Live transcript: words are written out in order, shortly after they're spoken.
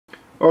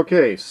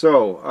Okay,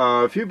 so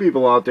a few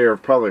people out there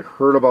have probably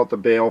heard about the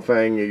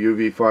Baofeng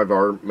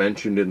UV5R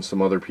mentioned in some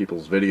other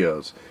people's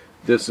videos.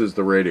 This is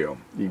the radio.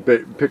 You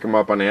pick them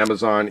up on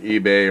Amazon,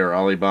 eBay, or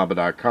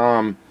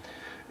Alibaba.com.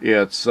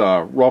 It's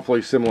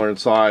roughly similar in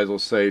size,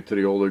 let's say, to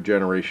the older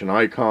generation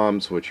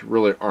ICOMs, which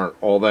really aren't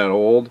all that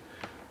old.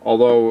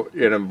 Although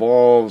it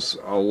involves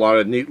a lot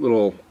of neat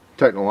little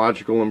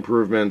technological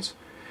improvements.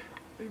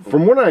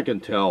 From what I can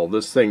tell,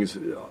 this thing's,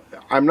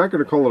 I'm not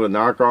going to call it a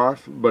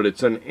knockoff, but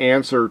it's an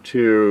answer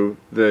to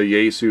the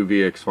Yaesu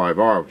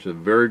VX5R, which is a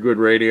very good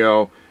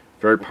radio,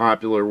 very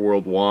popular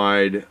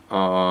worldwide,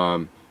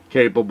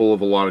 capable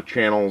of a lot of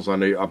channels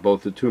on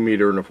both the 2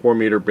 meter and a 4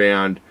 meter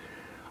band.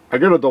 I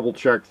got to double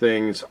check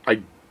things.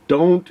 I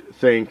don't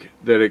think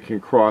that it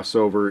can cross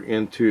over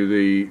into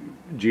the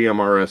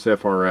GMRS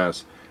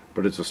FRS,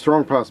 but it's a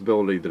strong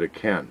possibility that it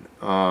can.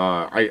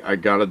 I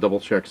got to double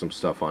check some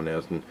stuff on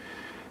this. And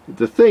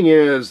the thing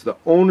is, the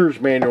owner's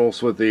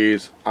manuals with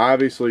these,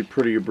 obviously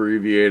pretty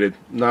abbreviated,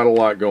 not a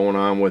lot going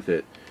on with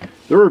it.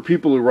 There are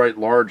people who write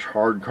large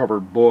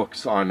hardcover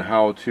books on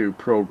how to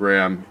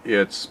program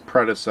its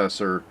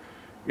predecessor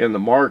in the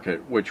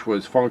market, which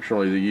was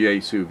functionally the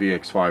Yaesu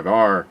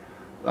VX5R.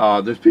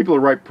 There's people who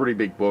write pretty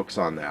big books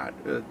on that.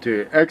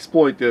 To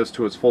exploit this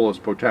to its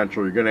fullest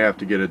potential, you're going to have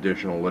to get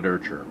additional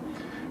literature.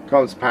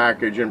 Comes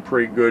packaged in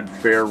pretty good,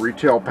 fair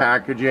retail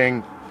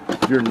packaging.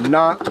 You're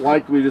not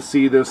likely to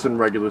see this in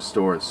regular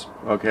stores.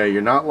 Okay,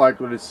 you're not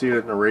likely to see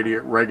it in a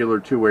regular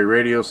two-way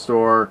radio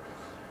store.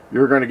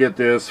 You're going to get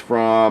this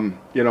from,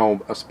 you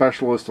know, a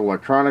specialist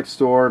electronics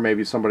store,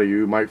 maybe somebody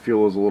you might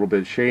feel is a little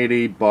bit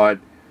shady, but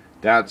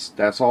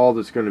that's all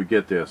that's going to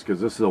get this,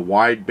 because this is a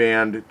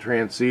wideband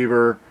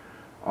transceiver.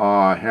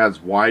 Has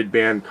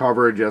wideband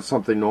coverage. That's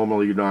something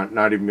normally you're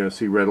not even going to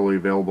see readily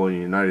available in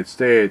the United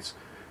States.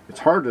 It's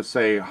hard to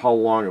say how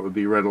long it would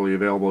be readily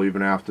available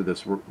even after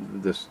this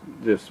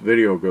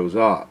video goes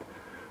up.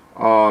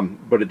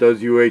 But it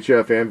does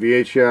UHF and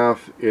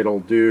VHF.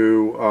 It'll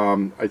do,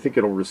 I think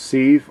it'll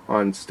receive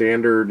on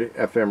standard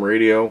FM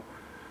radio.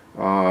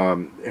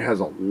 It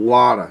has a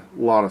lot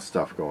of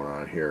stuff going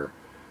on here.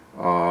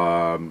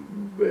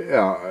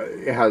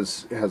 It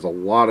has a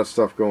lot of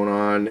stuff going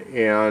on,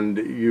 and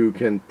you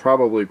can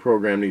probably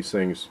program these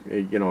things,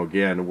 you know,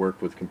 again, work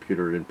with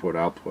computer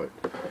input-output.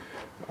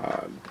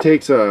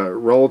 Takes a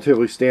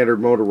relatively standard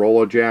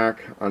Motorola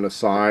jack on the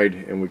side,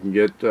 and we can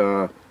get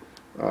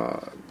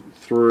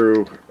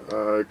through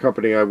a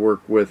company I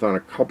work with on a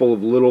couple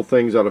of little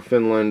things out of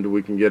Finland.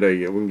 We can get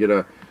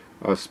a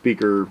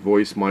speaker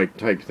voice mic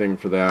type thing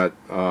for that,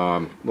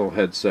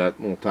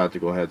 little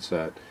tactical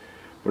headset.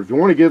 But if you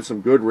want to get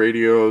some good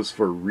radios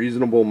for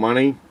reasonable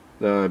money,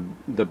 the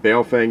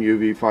Baofeng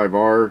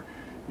UV5R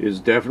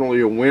is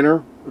definitely a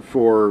winner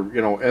for,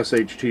 you know,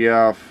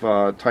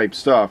 SHTF type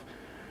stuff.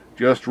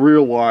 Just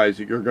realize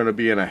that you're going to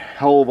be in a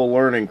hell of a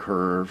learning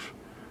curve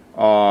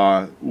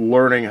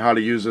learning how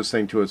to use this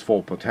thing to its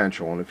full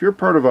potential. And if you're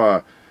part of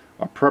a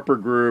prepper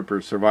group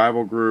or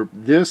survival group,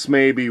 this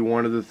may be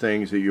one of the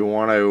things that you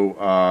want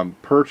to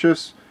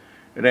purchase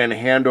and then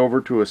hand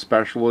over to a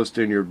specialist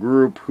in your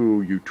group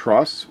who you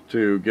trust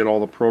to get all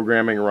the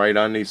programming right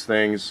on these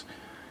things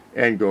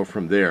and go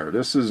from there.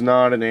 This is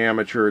not an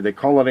amateur. They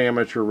call it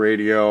amateur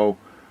radio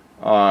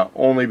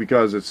only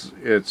because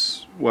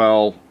it's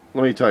well,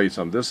 let me tell you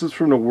something. This is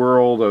from the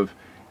world of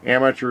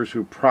amateurs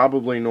who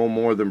probably know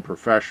more than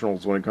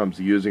professionals when it comes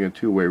to using a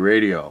two-way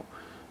radio.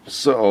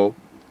 So,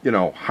 you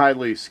know,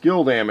 highly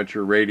skilled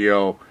amateur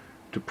radio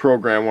to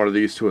program one of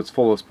these to its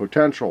fullest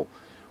potential.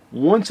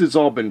 Once it's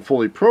all been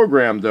fully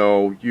programmed,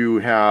 though, you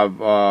have,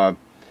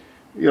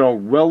 you know,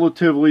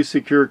 relatively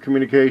secure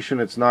communication.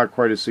 It's not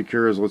quite as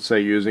secure as, let's say,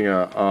 using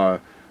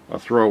a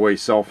throwaway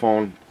cell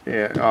phone.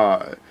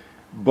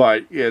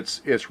 But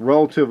it's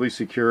relatively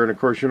secure, and of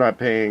course you're not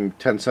paying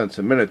 10 cents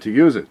a minute to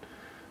use it.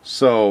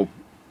 So,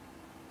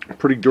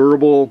 pretty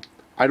durable.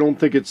 I don't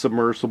think it's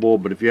submersible,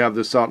 but if you have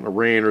this out in the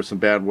rain or some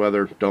bad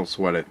weather, don't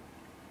sweat it.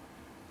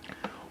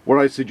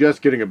 Would I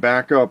suggest getting a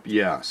backup?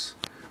 Yes.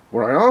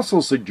 What I also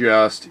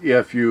suggest,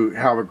 if you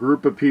have a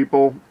group of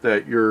people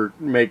that you're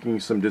making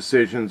some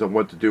decisions on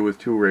what to do with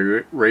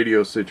two-way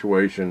radio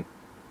situation,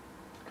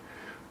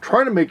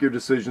 try to make your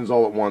decisions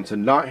all at once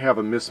and not have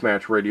a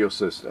mismatch radio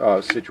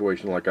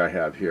situation like I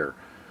have here.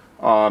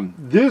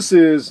 This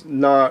is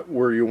not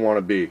where you want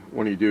to be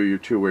when you do your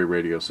two-way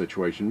radio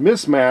situation.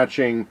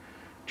 Mismatching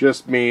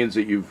just means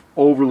that you've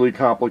overly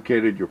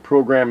complicated your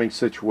programming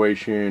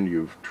situation,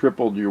 you've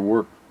tripled your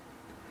work.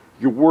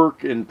 Your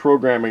work in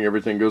programming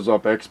everything goes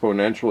up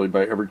exponentially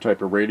by every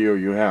type of radio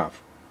you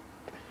have.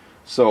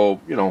 So,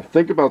 you know,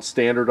 think about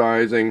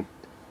standardizing.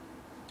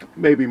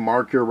 Maybe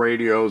mark your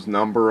radios,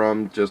 number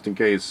them, just in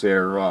case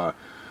they're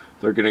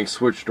getting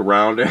switched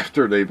around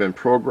after they've been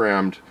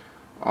programmed.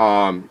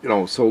 You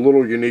know, so a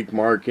little unique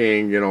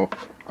marking. You know,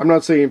 I'm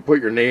not saying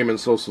put your name and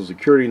social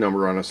security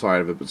number on the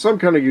side of it, but some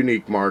kind of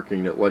unique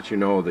marking that lets you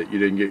know that you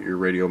didn't get your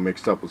radio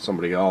mixed up with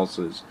somebody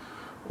else's.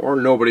 Or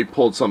nobody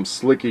pulled some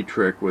slicky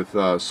trick with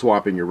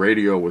swapping your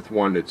radio with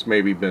one that's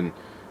maybe been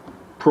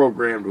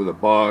programmed with a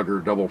bug or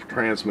double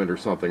transmit or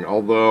something,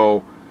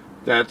 although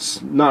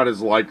that's not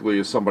as likely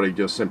as somebody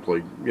just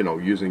simply, you know,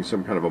 using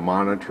some kind of a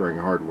monitoring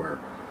hardware.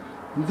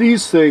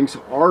 These things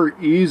are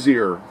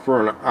easier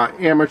for an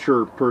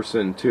amateur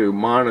person to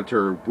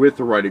monitor with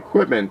the right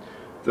equipment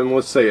than,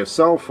 let's say, a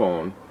cell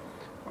phone.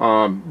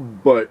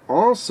 But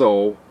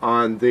also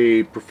on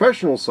the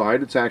professional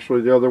side, it's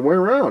actually the other way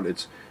around.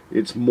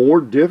 It's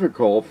more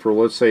difficult for,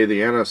 let's say,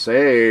 the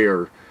NSA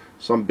or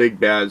some big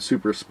bad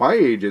super spy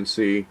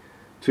agency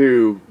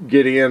to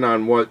get in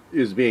on what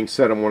is being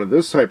said on one of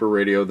this type of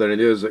radio than it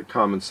is at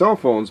common cell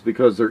phones,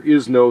 because there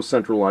is no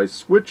centralized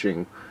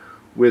switching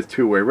with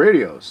two-way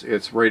radios.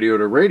 It's radio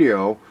to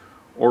radio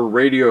or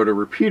radio to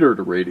repeater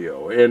to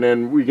radio. And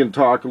then we can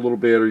talk a little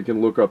bit, or you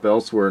can look up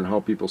elsewhere and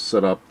how people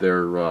set up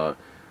their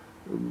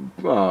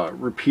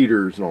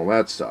repeaters and all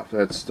that stuff.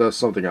 That's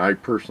something I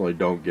personally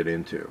don't get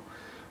into.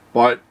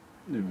 But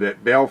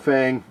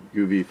Baofeng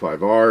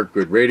UV5R,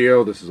 good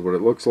radio. This is what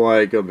it looks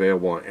like.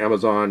 Available on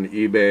Amazon,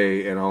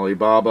 eBay, and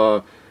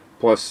Alibaba,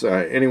 plus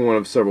any one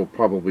of several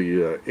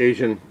probably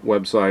Asian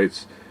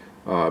websites.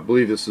 I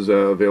believe this is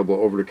available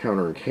over the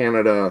counter in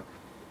Canada.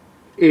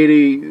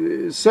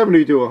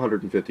 $70 to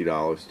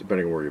 $150,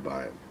 depending on where you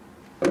buy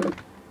it.